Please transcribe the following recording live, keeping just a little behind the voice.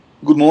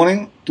Good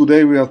morning.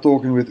 Today we are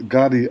talking with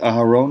Gadi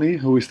Aharoni,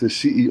 who is the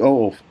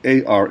CEO of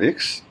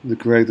ARX, the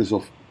creators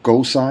of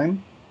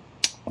Cosign.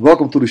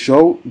 Welcome to the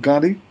show,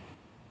 Gadi.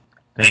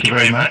 Thank you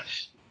very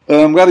much.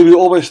 Gadi, we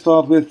always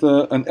start with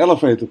an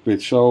elevator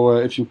pitch. So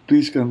if you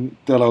please can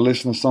tell our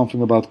listeners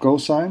something about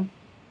Cosign.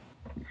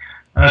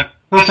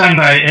 Cosign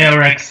by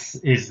ARX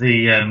is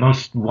the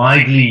most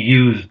widely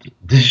used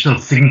digital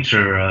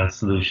signature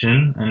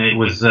solution, and it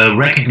was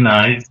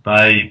recognized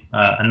by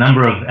a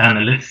number of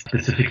analysts,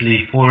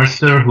 specifically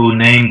Forrester, who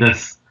named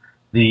us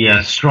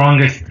the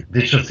strongest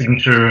digital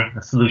signature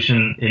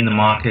solution in the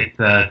market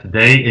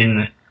today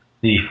in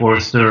the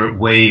Forrester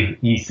Wave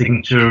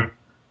e-signature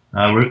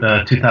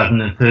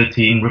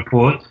 2013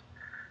 report.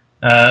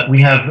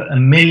 We have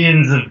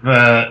millions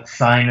of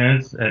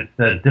signers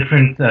at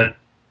different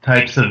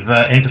types of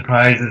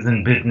enterprises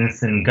and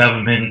business and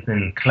government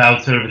and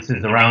cloud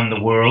services around the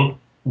world.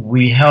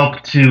 We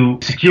help to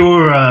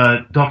secure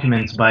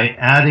documents by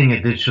adding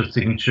a digital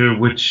signature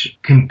which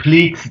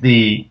completes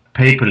the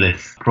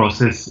paperless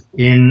process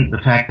in the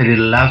fact that it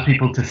allows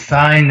people to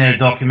sign their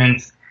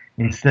documents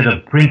instead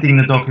of printing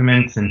the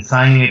documents and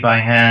signing it by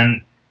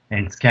hand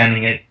and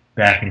scanning it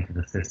back into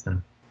the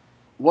system.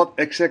 What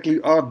exactly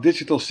are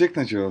digital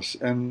signatures,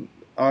 and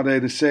are they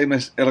the same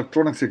as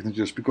electronic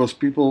signatures? Because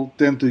people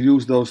tend to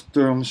use those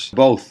terms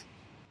both.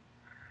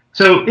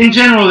 So in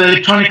general,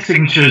 electronic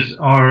signatures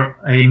are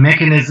a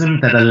mechanism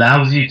that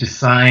allows you to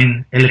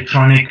sign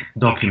electronic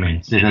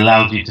documents. It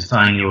allows you to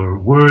sign your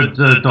Word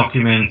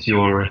documents,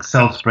 your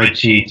Excel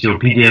spreadsheets, your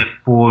PDF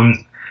forms,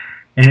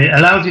 and it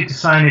allows you to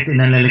sign it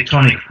in an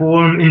electronic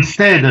form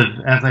instead of,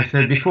 as I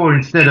said before,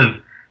 instead of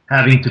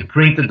having to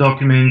print the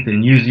document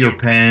and use your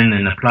pen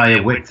and apply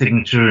a wet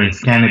signature and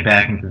scan it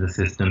back into the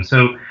system.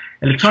 So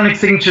electronic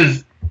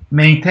signatures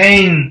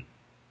maintain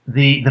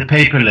the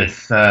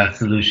paperless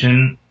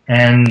solution,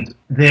 and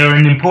they're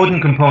an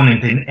important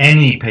component in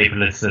any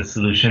paperless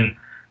solution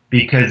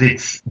because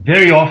it's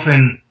very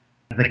often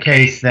the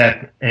case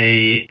that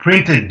a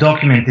printed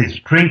document is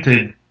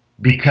printed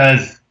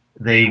because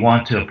they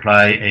want to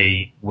apply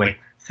a wet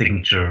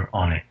signature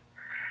on it.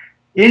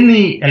 In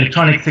the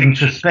electronic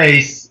signature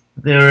space,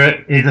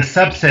 there is a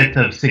subset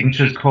of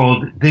signatures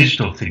called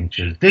digital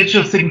signatures.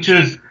 Digital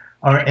signatures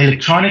are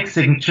electronic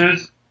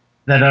signatures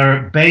that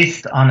are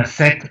based on a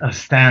set of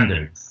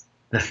standards.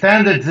 The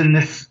standards in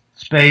this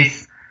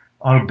space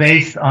are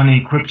based on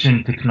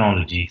encryption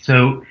technology.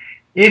 So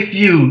if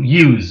you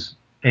use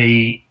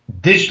a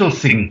digital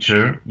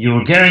signature,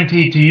 you're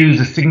guaranteed to use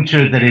a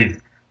signature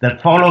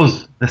that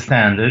follows the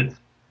standards.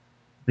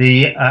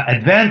 The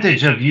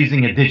advantage of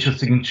using a digital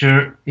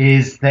signature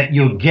is that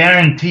you're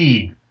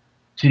guaranteed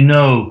to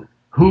know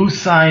who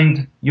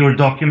signed your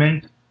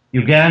document.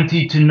 You're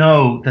guaranteed to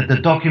know that the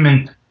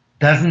document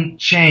doesn't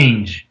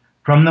change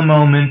from the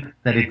moment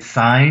that it's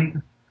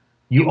signed.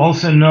 You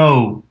also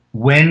know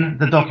when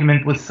the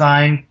document was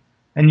signed,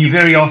 and you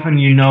very often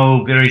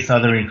know various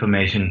other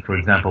information, for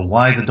example,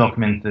 why the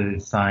document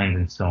is signed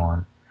and so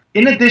on.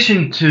 In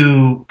addition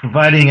to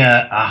providing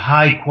a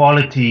high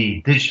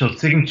quality digital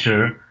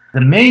signature,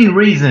 the main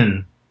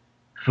reason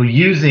for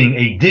using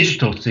a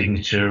digital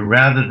signature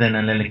rather than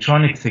an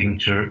electronic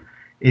signature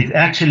is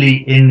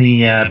actually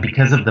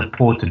because of the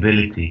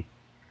portability.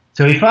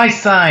 So if I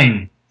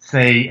sign,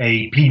 say,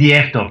 a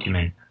PDF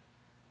document,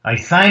 I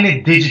sign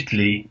it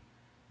digitally,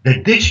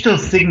 the digital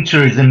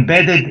signature is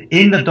embedded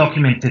in the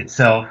document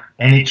itself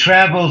and it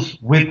travels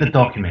with the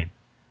document.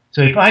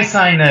 So if I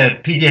sign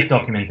a PDF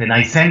document and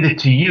I send it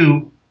to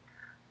you,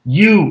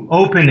 you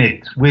open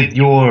it with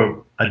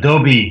your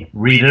Adobe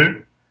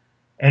Reader,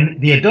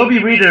 and the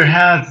Adobe Reader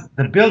has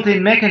the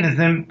built-in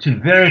mechanism to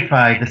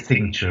verify the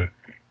signature.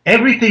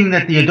 Everything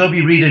that the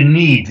Adobe Reader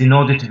needs in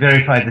order to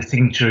verify the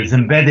signature is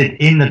embedded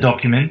in the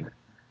document.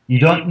 You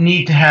don't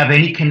need to have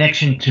any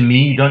connection to me.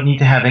 You don't need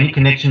to have any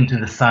connection to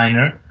the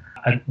signer.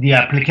 The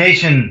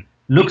application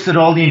looks at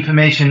all the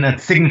information,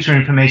 at signature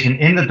information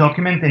in the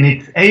document, and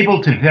it's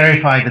able to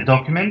verify the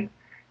document.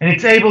 And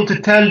it's able to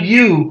tell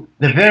you,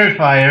 the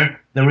verifier,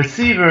 the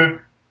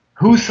receiver,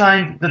 who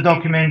signed the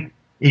document.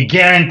 It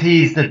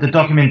guarantees that the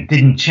document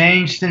didn't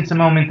change since the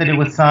moment that it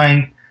was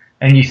signed.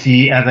 And you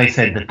see, as I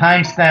said, the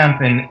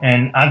timestamp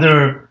and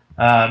other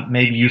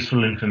maybe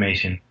useful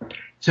information.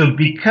 So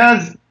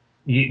because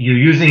you're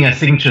using a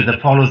signature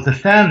that follows the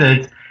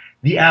standards,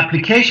 the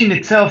application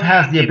itself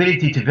has the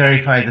ability to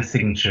verify the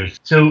signatures.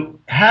 So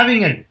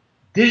having a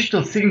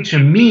digital signature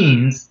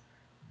means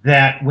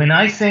that when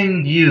I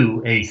send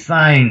you a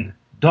signed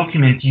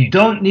document, you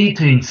don't need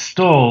to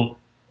install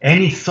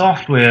any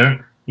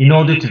software in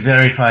order to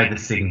verify the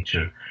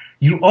signature.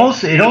 It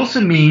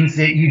also means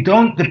that you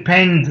don't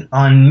depend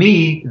on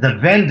me, the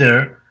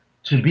vendor,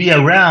 to be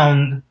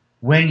around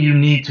when you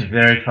need to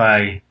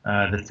verify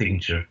the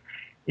signature.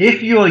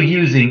 If you are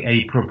using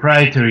a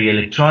proprietary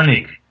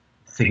electronic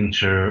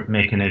signature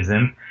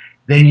mechanism,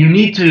 then you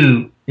need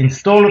to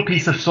install a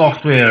piece of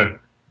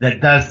software that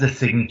does the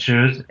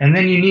signatures, and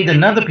then you need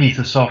another piece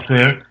of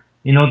software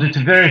in order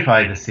to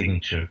verify the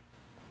signature.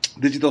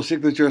 Digital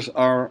signatures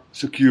are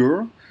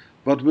secure.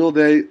 but will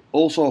they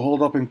also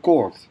hold up in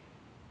court?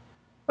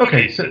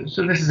 Okay, so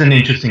this is an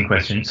interesting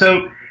question.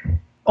 So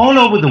all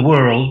over the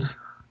world,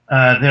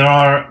 there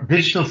are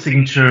digital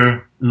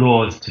signature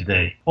laws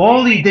today.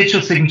 All the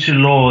digital signature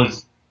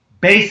laws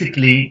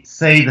basically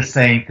say the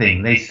same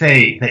thing. They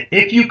say that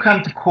if you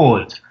come to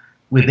court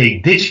with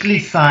a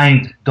digitally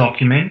signed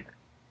document,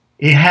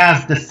 it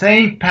has the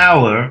same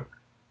power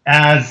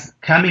as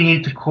coming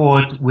into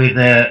court with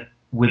a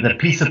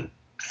piece of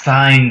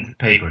signed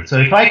paper. So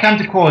if I come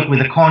to court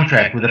with a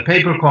contract, with a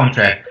paper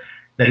contract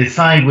that is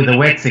signed with a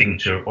wet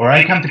signature, or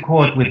I come to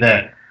court with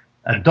a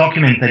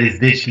document that is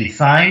digitally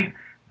signed,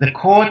 the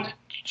court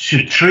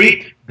should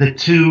treat the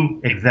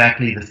two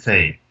exactly the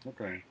same.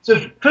 Okay. So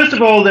first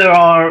of all, there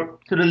are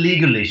sort of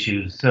legal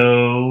issues.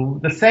 So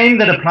the same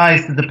that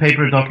applies to the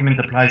paper document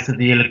applies to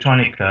the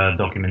electronic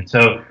document.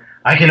 So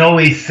I can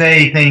always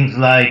say things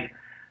like,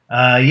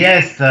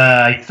 yes,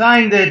 I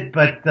signed it,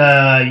 but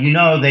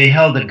they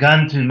held a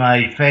gun to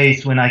my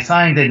face when I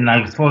signed it, and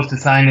I was forced to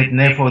sign it, and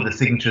therefore the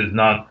signature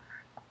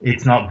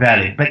is not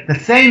valid. But the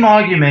same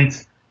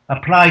arguments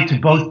apply to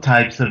both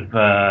types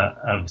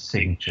of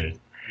signatures.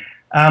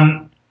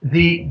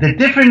 The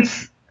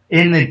difference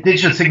in the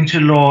digital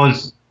signature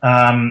laws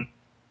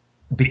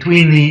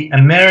between the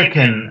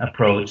American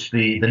approach,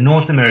 the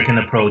North American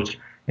approach,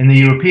 and the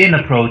European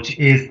approach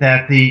is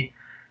that the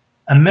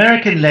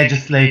American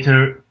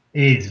legislator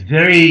is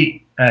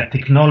very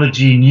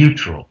technology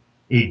neutral.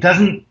 It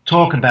doesn't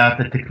talk about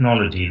the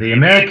technology. The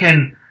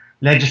American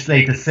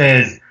legislator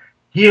says,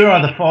 here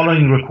are the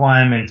following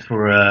requirements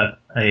for an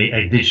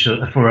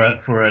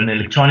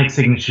electronic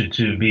signature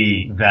to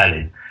be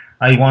valid.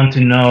 I want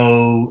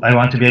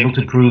to be able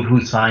to prove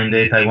who signed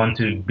it. I want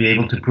to be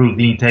able to prove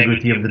the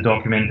integrity of the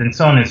document, and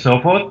so on and so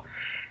forth.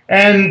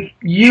 And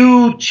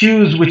you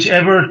choose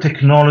whichever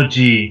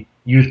technology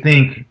you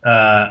think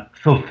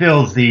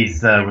fulfills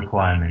these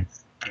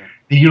requirements.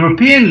 The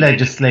European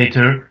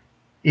legislator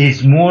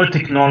is more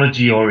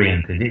technology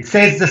oriented. It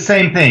says the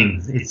same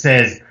things. It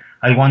says,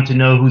 I want to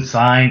know who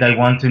signed. I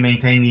want to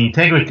maintain the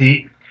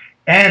integrity.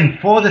 And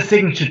for the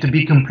signature to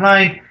be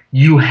compliant,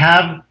 you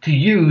have to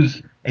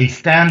use a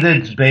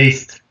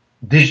standards-based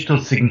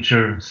digital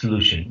signature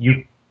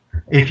solution.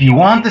 If you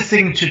want the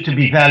signature to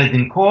be valid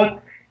in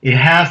court, it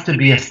has to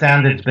be a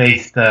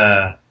standards-based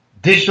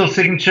digital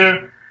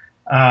signature.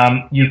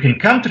 You can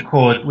come to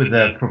court with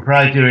a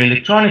proprietary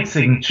electronic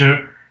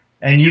signature,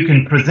 and you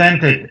can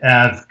present it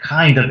as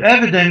kind of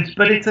evidence,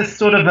 but it's a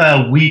sort of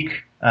a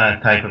weak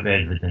type of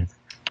evidence.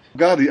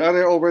 Gadi, are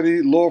there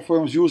already law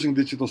firms using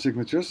digital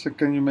signatures?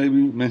 Can you maybe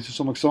mention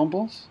some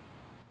examples?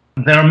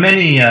 There are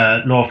many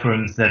law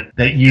firms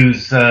that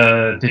use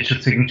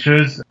digital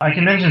signatures. I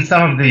can mention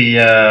some of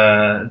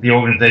the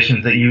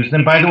organizations that use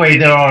them. By the way,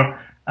 there are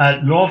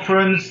law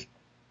firms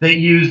that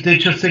use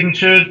digital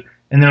signatures,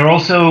 and there are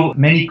also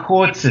many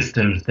court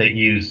systems that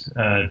use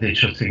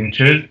digital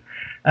signatures.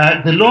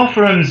 The law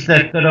firms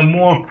that are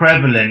more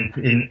prevalent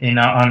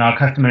on our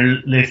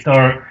customer list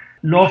are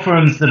law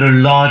firms that are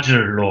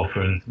larger law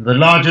firms. The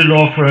larger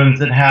law firms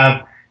that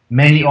have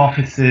many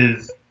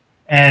offices,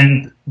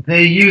 and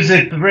they use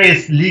it for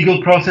various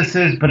legal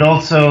processes, but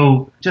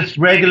also just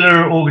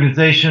regular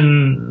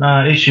organization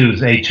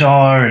issues,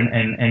 HR,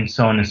 and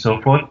so on and so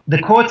forth.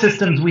 The court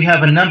systems, we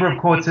have a number of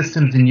court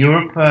systems in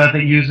Europe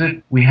that use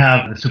it. We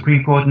have the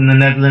Supreme Court in the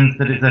Netherlands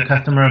that is a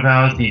customer of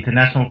ours, the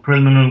International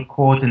Criminal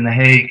Court in The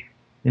Hague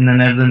in the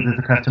Netherlands is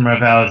a customer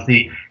of ours,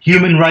 the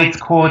Human Rights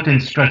Court in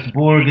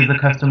Strasbourg is a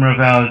customer of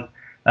ours.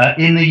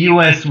 In the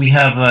US, we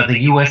have the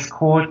US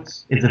Court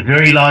is a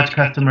very large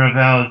customer of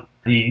ours.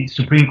 The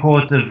Supreme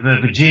Court of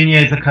Virginia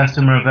is a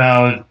customer of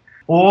ours.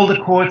 All the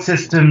court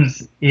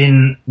systems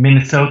in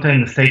Minnesota,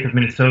 in the state of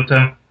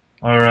Minnesota,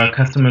 are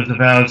customers of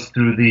ours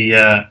through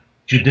the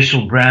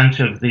judicial branch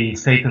of the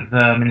state of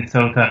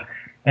Minnesota,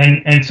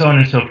 and so on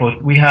and so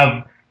forth. We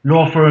have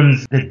law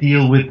firms that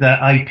deal with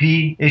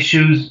IP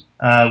issues.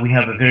 We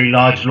have a very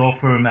large law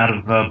firm out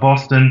of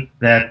Boston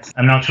that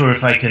I'm not sure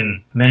if I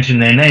can mention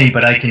their name,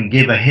 but I can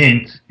give a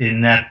hint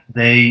in that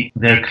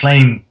their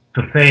claim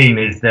to fame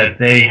is that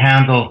they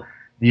handle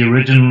the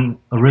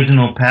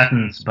original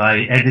patents by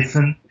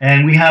Edison,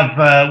 and we have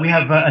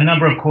a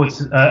number of courts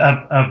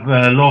of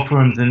law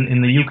firms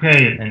in the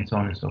UK and so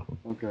on and so forth.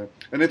 Okay.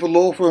 And if a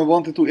law firm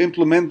wanted to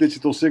implement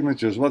digital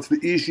signatures, what's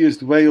the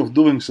easiest way of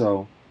doing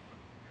so?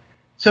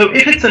 So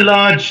if it's a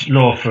large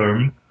law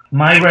firm,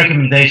 my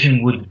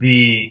recommendation would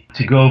be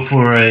to go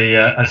for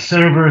a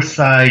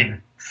server-side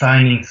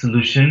signing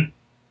solution.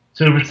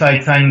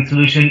 Server-side signing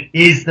solution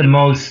is the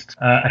most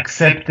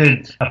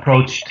accepted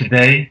approach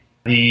today.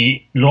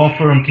 The law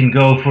firm can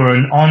go for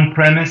an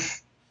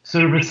on-premise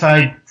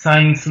server-side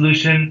signing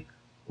solution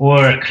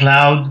or a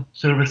cloud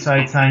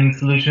server-side signing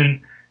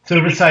solution.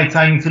 Server-side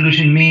signing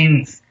solution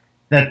means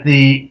that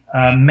the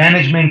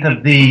management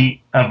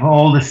of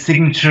all the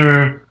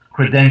signature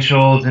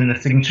credentials and the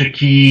signature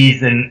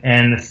keys and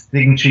the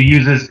signature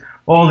users,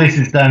 all this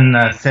is done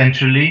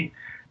centrally.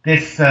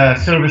 This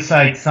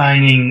server-side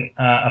signing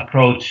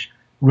approach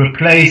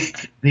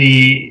replaced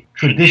the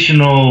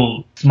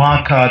traditional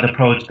smart card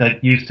approach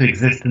that used to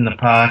exist in the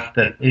past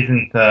that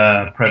isn't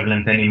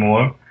prevalent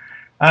anymore.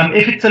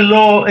 If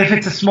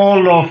it's a small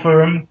law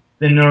firm,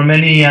 then there are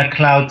many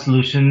cloud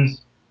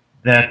solutions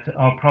that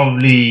are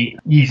probably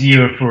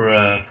easier for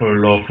a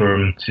law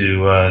firm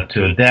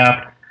to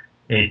adapt.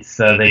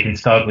 They can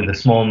start with a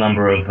small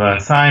number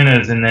of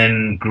signers and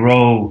then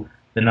grow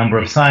the number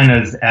of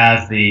signers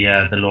as the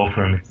law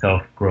firm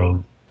itself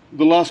grows.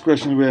 The last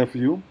question we have for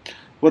you.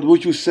 What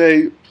would you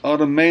say are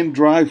the main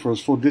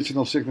drivers for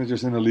digital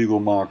signatures in the legal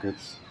market?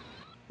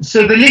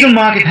 So the legal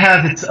market has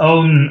its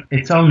own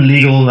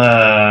legal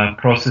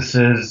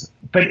processes,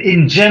 but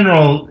in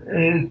general,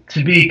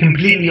 to be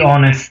completely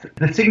honest,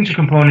 the signature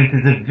component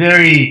is a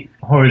very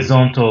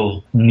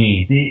horizontal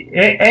need.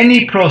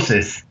 Any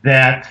process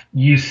that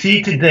you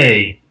see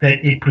today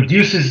that it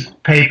produces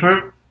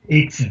paper,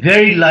 it's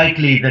very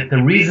likely that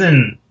the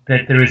reason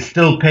that there is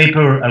still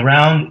paper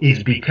around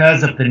is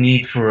because of the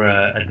need for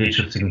a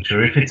digital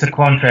signature. If it's a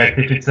contract,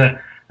 if it's an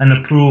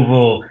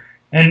approval.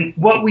 And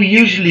what we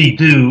usually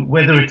do,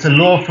 whether it's a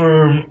law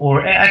firm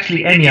or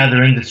actually any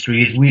other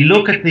industry, is we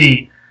look at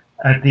the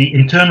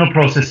internal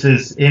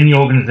processes in the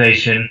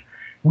organization.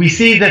 We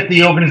see that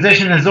the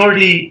organization has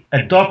already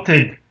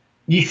adopted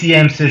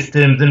ECM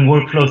systems and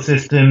workflow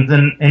systems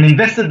and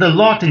invested a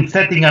lot in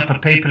setting up a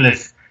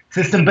paperless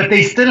system, but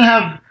they still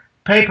have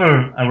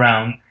paper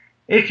around.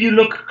 If you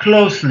look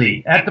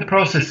closely at the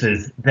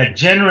processes that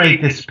generate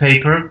this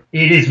paper,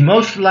 it is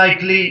most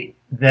likely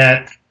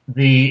that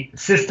the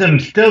system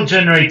still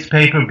generates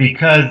paper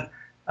because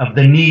of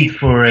the need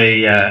for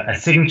a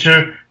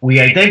signature. We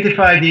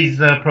identify these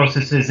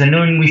processes, and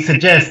then we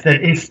suggest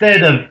that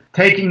instead of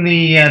taking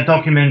the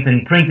document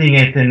and printing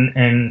it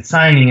and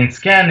signing and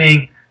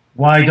scanning,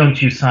 why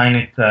don't you sign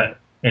it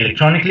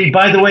electronically?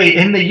 By the way,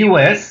 in the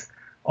US,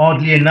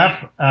 oddly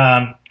enough,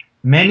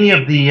 many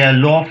of the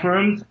law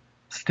firms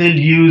still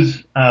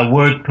use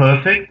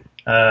WordPerfect.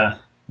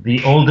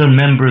 The older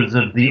members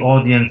of the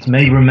audience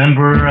may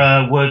remember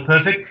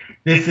WordPerfect.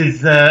 This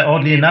is,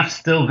 oddly enough,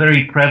 still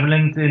very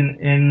prevalent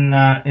in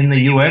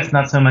the US,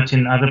 not so much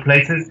in other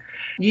places.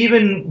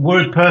 Even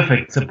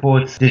WordPerfect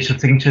supports digital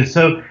signatures.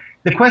 So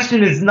the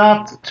question is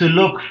not to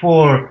look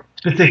for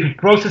specific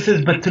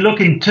processes, but to look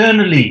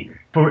internally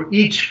for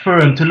each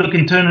firm, to look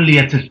internally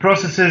at its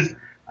processes,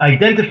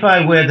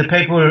 identify where the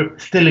paper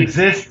still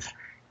exists,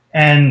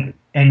 and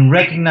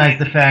recognize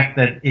the fact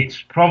that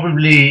it's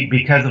probably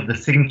because of the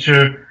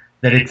signature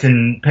that it's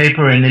in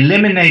paper, and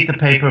eliminate the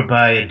paper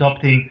by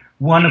adopting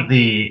one of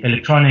the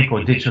electronic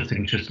or digital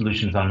signature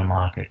solutions on the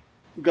market.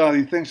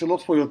 Gadi, thanks a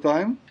lot for your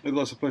time. It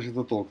was a pleasure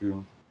to talk to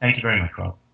you. Thank you very much, Rob.